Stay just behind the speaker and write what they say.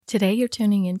Today, you're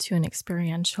tuning into an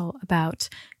experiential about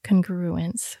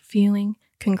congruence, feeling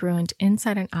congruent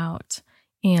inside and out,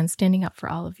 and standing up for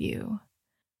all of you.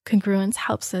 Congruence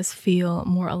helps us feel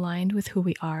more aligned with who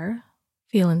we are,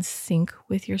 feel in sync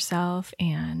with yourself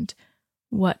and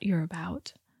what you're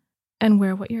about, and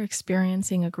where what you're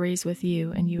experiencing agrees with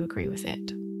you and you agree with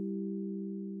it.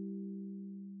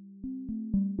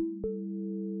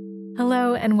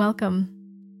 Hello and welcome.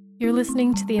 You're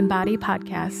listening to the Embody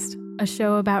Podcast, a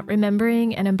show about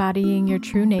remembering and embodying your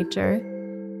true nature,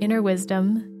 inner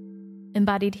wisdom,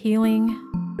 embodied healing,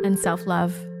 and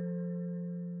self-love.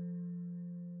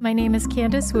 My name is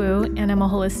Candace Wu, and I'm a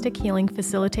holistic healing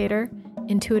facilitator,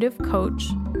 intuitive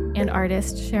coach, and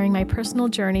artist sharing my personal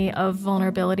journey of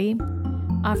vulnerability,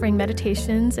 offering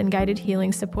meditations and guided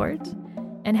healing support,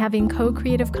 and having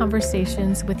co-creative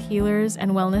conversations with healers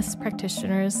and wellness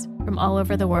practitioners from all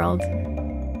over the world.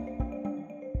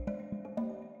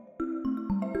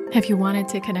 Have you wanted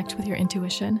to connect with your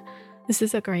intuition? This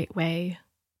is a great way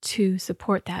to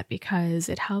support that because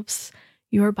it helps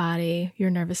your body, your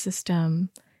nervous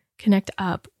system connect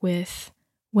up with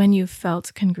when you've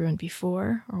felt congruent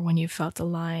before or when you've felt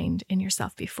aligned in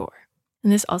yourself before.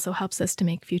 And this also helps us to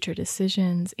make future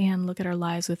decisions and look at our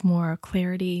lives with more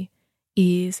clarity,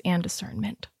 ease, and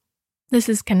discernment. This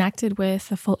is connected with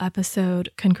the full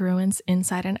episode, Congruence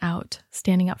Inside and Out,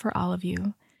 Standing Up for All of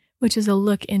You, which is a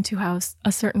look into how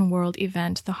a certain world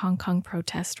event, the Hong Kong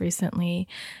protest recently,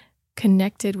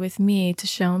 connected with me to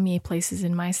show me places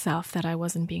in myself that I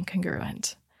wasn't being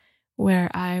congruent, where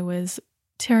I was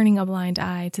turning a blind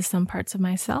eye to some parts of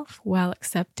myself while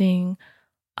accepting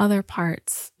other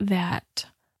parts that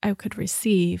I could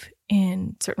receive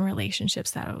in certain relationships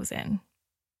that I was in.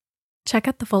 Check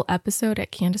out the full episode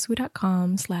at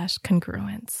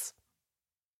candacewu.com/congruence.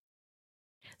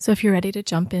 So if you're ready to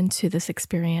jump into this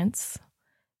experience,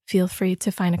 feel free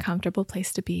to find a comfortable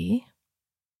place to be.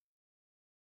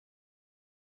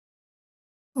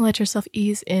 Let yourself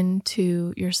ease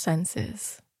into your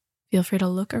senses. Feel free to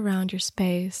look around your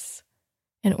space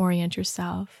and orient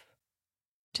yourself,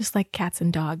 just like cats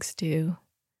and dogs do,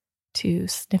 to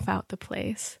sniff out the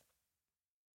place.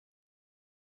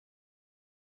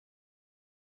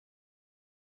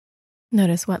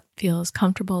 Notice what feels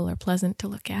comfortable or pleasant to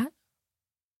look at.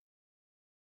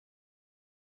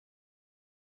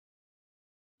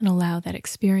 And allow that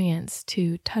experience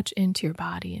to touch into your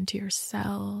body, into your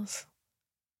cells,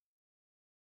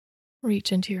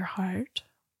 reach into your heart.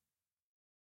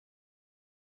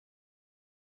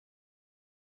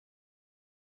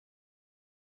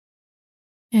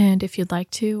 And if you'd like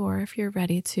to, or if you're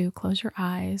ready to, close your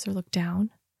eyes or look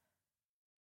down.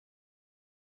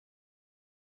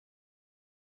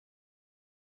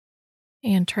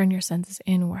 And turn your senses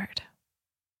inward.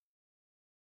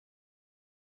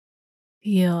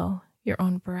 Feel your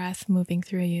own breath moving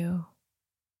through you.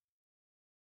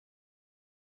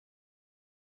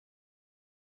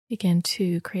 Begin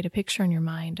to create a picture in your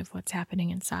mind of what's happening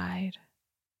inside,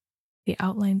 the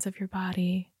outlines of your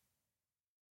body,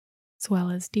 as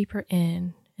well as deeper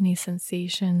in any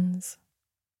sensations,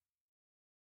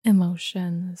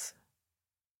 emotions.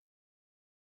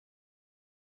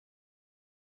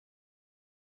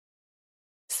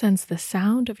 Sense the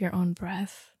sound of your own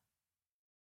breath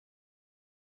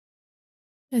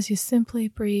as you simply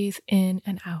breathe in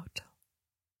and out.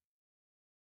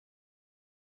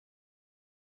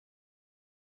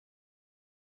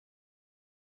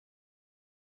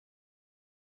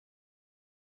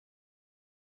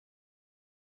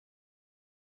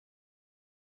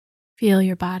 Feel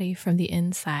your body from the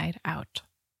inside out.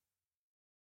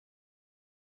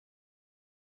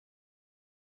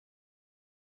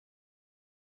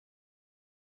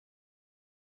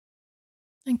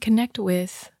 And connect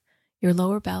with your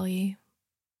lower belly,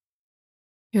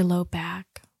 your low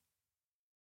back,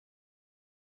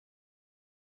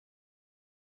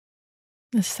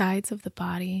 the sides of the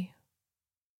body,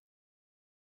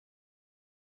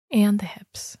 and the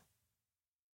hips.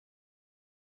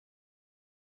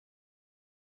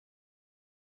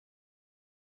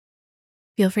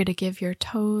 Feel free to give your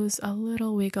toes a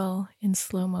little wiggle in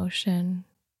slow motion,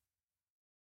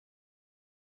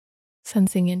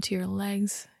 sensing into your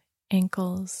legs,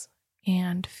 ankles,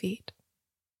 and feet.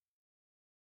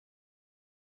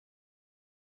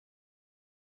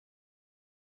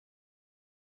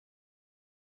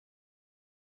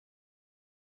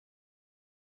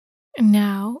 And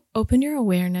now open your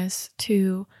awareness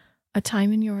to a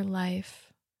time in your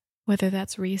life, whether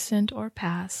that's recent or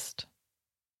past,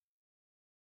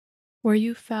 where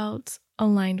you felt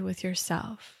aligned with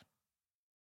yourself.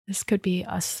 This could be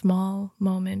a small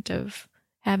moment of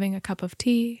having a cup of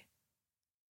tea,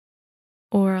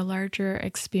 or a larger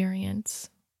experience.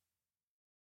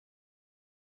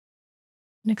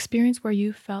 An experience where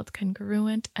you felt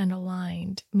congruent and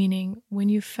aligned, meaning when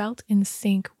you felt in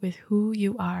sync with who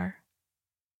you are,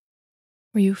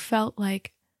 where you felt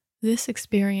like this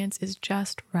experience is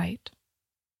just right.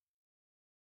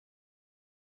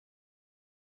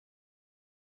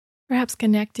 Perhaps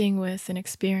connecting with an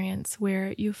experience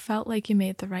where you felt like you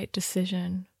made the right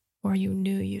decision or you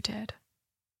knew you did.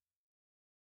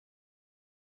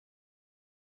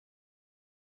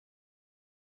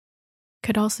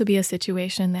 Could also be a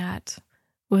situation that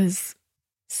was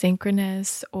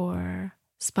synchronous or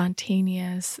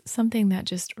spontaneous, something that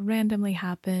just randomly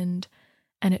happened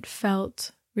and it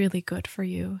felt really good for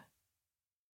you,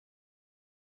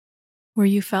 where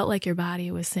you felt like your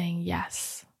body was saying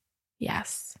yes,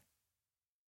 yes.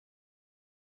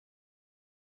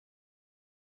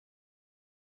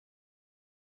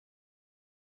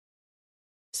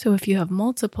 So if you have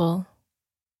multiple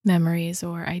memories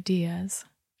or ideas,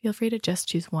 feel free to just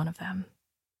choose one of them.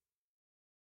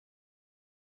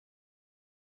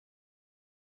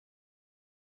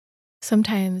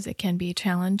 Sometimes it can be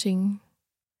challenging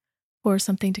for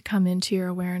something to come into your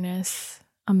awareness,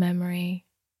 a memory.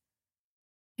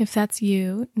 If that's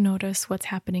you, notice what's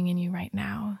happening in you right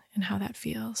now and how that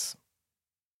feels.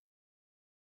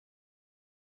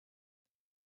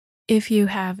 If you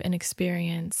have an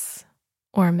experience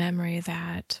or a memory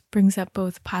that brings up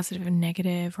both positive and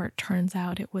negative, or it turns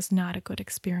out it was not a good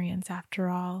experience after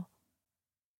all,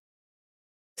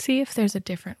 see if there's a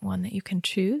different one that you can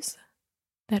choose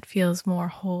that feels more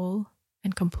whole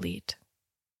and complete.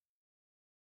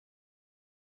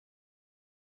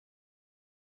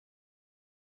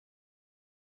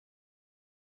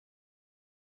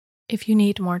 If you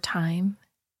need more time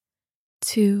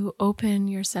to open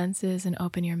your senses and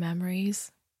open your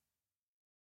memories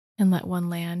and let one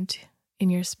land in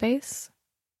your space,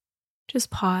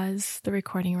 just pause the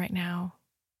recording right now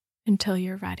until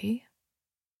you're ready.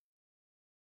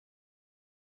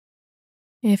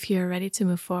 If you're ready to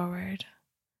move forward,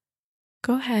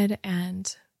 go ahead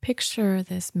and picture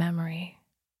this memory.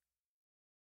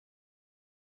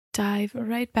 Dive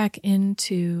right back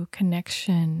into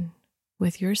connection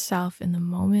with yourself in the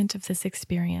moment of this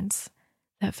experience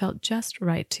that felt just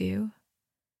right to you,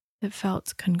 that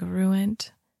felt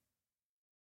congruent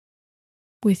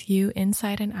with you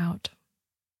inside and out.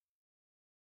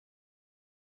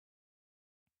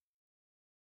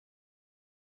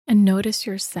 And notice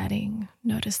your setting.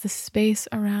 Notice the space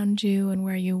around you and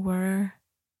where you were,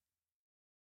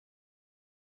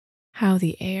 how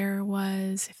the air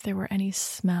was, if there were any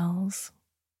smells.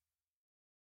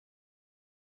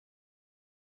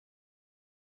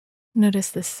 Notice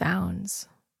the sounds.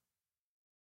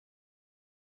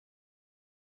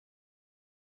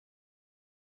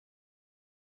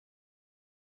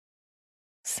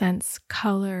 Sense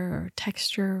color or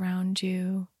texture around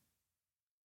you.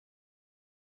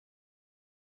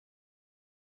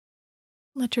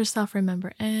 Let yourself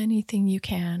remember anything you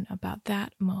can about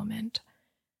that moment.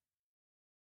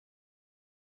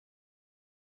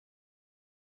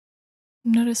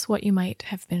 Notice what you might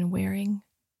have been wearing,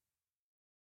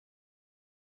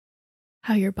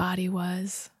 how your body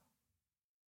was,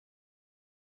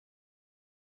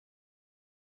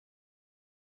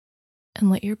 and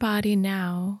let your body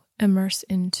now immerse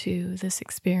into this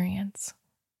experience.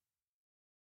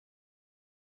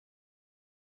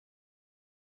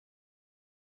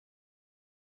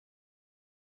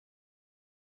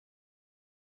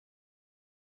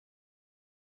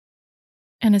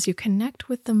 And as you connect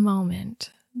with the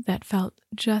moment that felt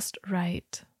just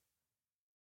right,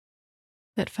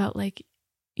 that felt like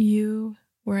you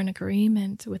were in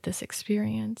agreement with this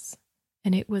experience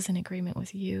and it was in agreement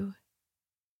with you,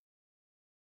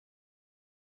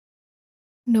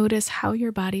 notice how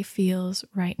your body feels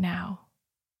right now,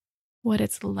 what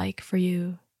it's like for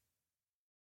you,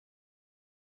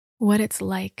 what it's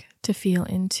like to feel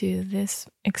into this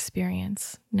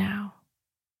experience now.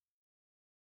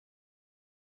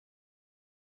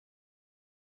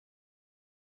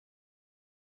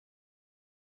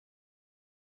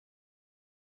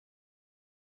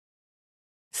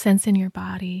 Sense in your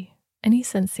body any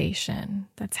sensation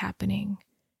that's happening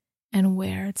and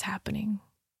where it's happening.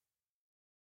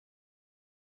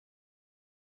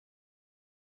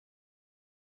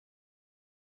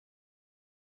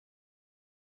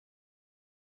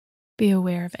 Be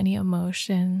aware of any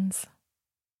emotions,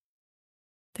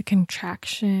 the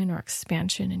contraction or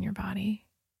expansion in your body.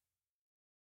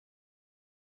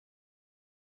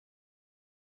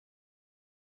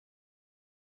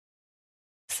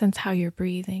 Sense how you're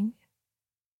breathing.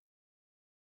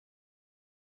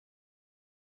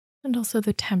 and also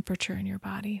the temperature in your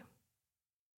body.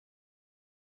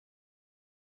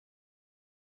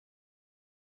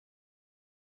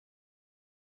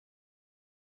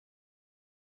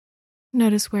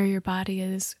 Notice where your body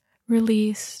is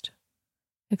released,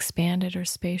 expanded, or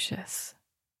spacious.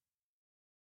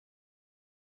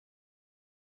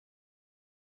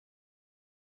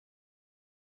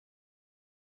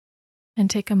 And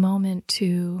take a moment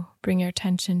to bring your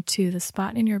attention to the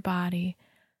spot in your body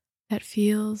that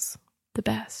feels the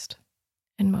best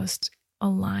and most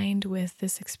aligned with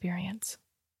this experience,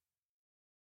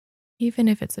 even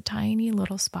if it's a tiny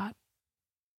little spot.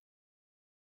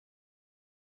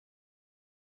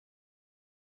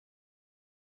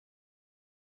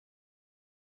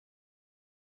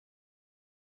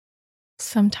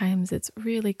 Sometimes it's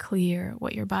really clear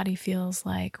what your body feels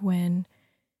like when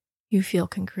you feel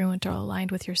congruent or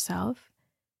aligned with yourself.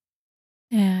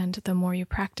 And the more you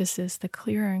practice this, the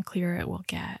clearer and clearer it will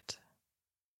get.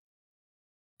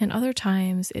 And other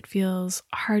times it feels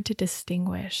hard to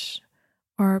distinguish,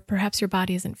 or perhaps your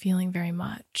body isn't feeling very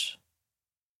much.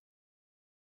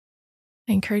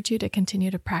 I encourage you to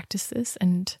continue to practice this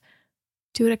and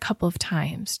do it a couple of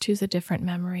times. Choose a different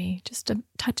memory, just to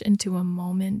touch into a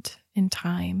moment in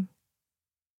time.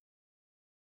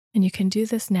 And you can do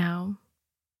this now.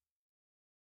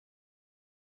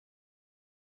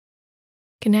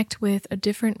 Connect with a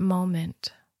different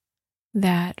moment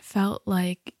that felt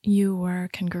like you were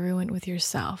congruent with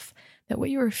yourself, that what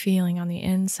you were feeling on the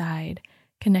inside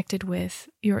connected with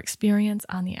your experience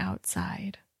on the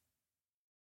outside.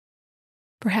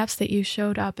 Perhaps that you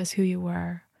showed up as who you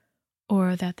were,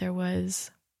 or that there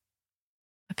was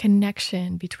a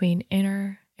connection between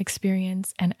inner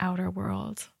experience and outer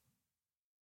world.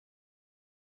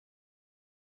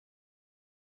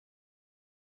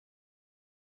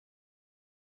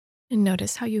 And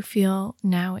notice how you feel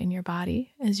now in your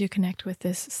body as you connect with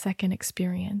this second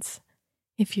experience,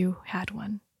 if you had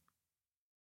one.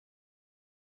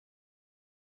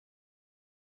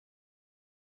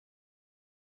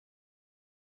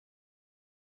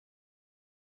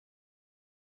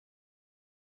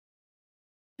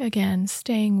 Again,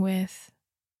 staying with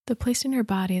the place in your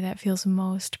body that feels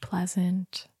most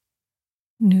pleasant,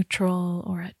 neutral,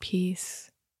 or at peace.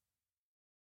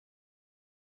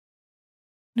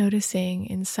 Noticing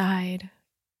inside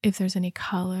if there's any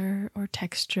color or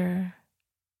texture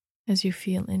as you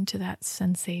feel into that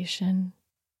sensation.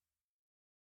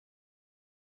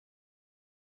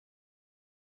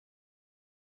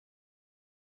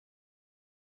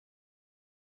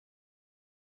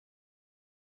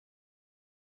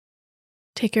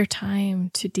 Take your time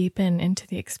to deepen into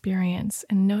the experience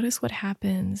and notice what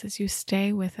happens as you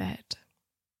stay with it,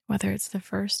 whether it's the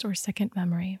first or second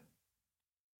memory.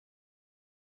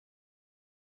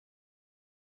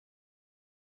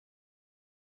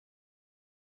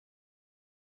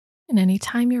 And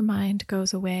anytime your mind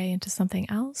goes away into something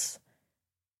else,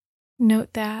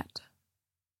 note that,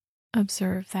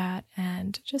 observe that,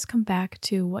 and just come back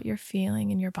to what you're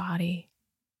feeling in your body,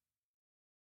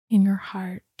 in your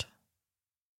heart,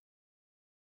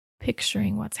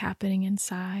 picturing what's happening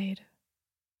inside,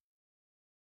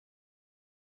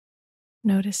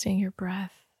 noticing your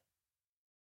breath.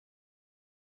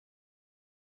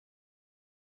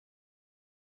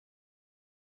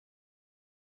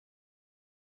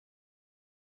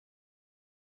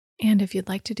 And if you'd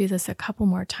like to do this a couple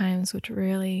more times, which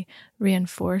really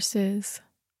reinforces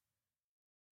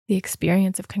the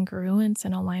experience of congruence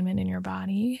and alignment in your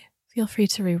body, feel free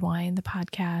to rewind the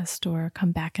podcast or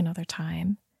come back another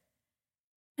time.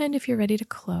 And if you're ready to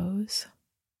close,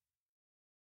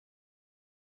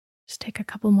 just take a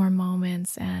couple more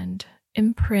moments and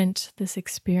imprint this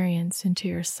experience into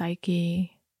your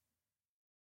psyche,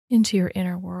 into your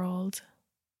inner world,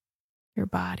 your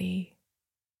body,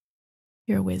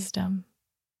 your wisdom,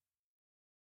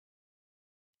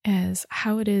 as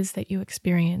how it is that you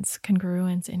experience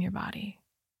congruence in your body.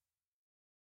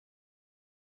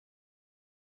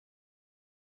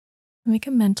 Make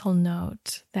a mental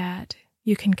note that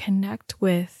you can connect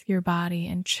with your body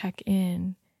and check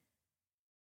in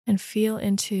and feel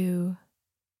into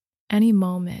any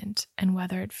moment and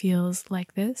whether it feels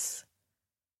like this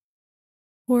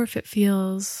or if it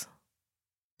feels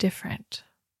different,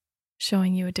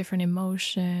 showing you a different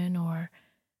emotion or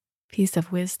piece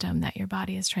of wisdom that your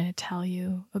body is trying to tell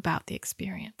you about the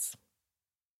experience.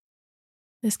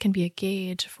 This can be a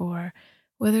gauge for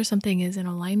whether something is in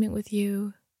alignment with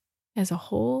you as a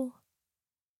whole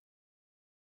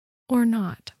or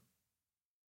not.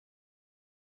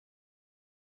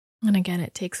 And again,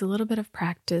 it takes a little bit of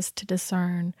practice to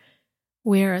discern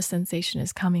where a sensation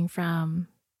is coming from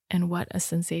and what a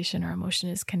sensation or emotion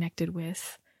is connected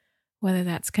with, whether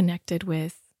that's connected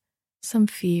with some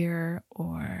fear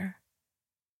or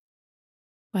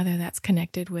whether that's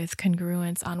connected with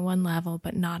congruence on one level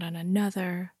but not on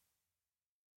another.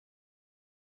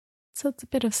 So it's a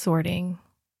bit of sorting.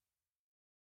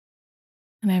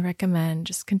 And I recommend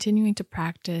just continuing to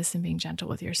practice and being gentle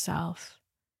with yourself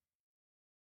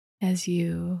as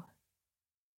you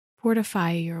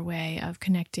fortify your way of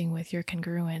connecting with your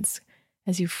congruence,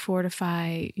 as you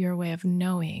fortify your way of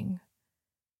knowing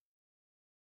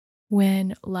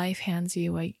when life hands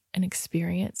you an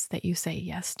experience that you say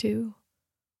yes to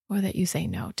or that you say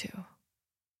no to.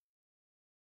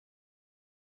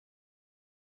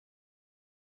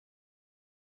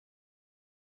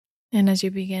 And as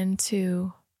you begin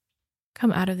to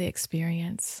come out of the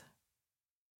experience,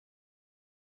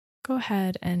 go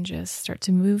ahead and just start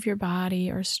to move your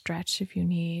body or stretch if you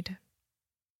need.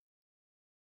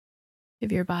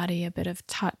 Give your body a bit of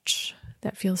touch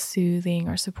that feels soothing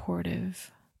or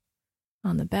supportive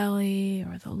on the belly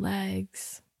or the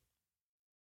legs,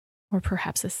 or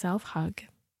perhaps a self-hug.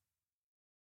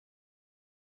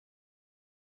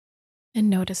 And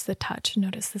notice the touch,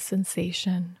 notice the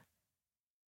sensation.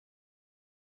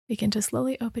 Begin to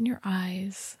slowly open your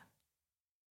eyes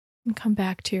and come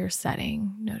back to your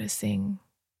setting, noticing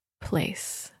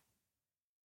place,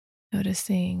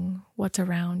 noticing what's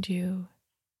around you,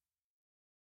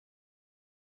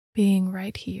 being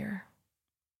right here.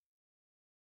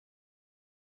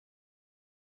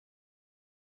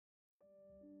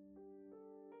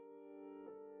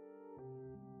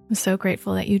 I'm so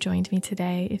grateful that you joined me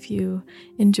today. If you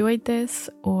enjoyed this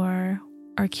or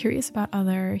are curious about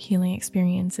other healing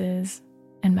experiences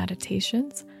and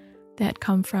meditations that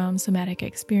come from somatic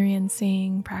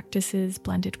experiencing practices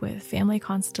blended with family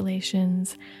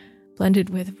constellations, blended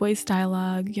with voice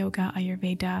dialogue, yoga,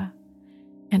 Ayurveda,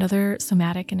 and other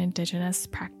somatic and indigenous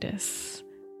practice,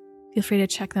 feel free to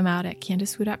check them out at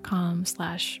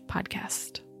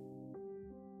candicewu.com/podcast.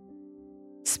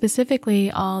 Specifically,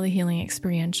 all the healing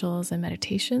experientials and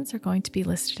meditations are going to be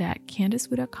listed at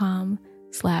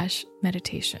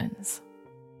candicewu.com/meditations.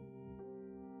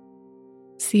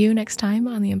 See you next time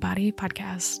on the Embody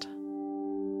Podcast.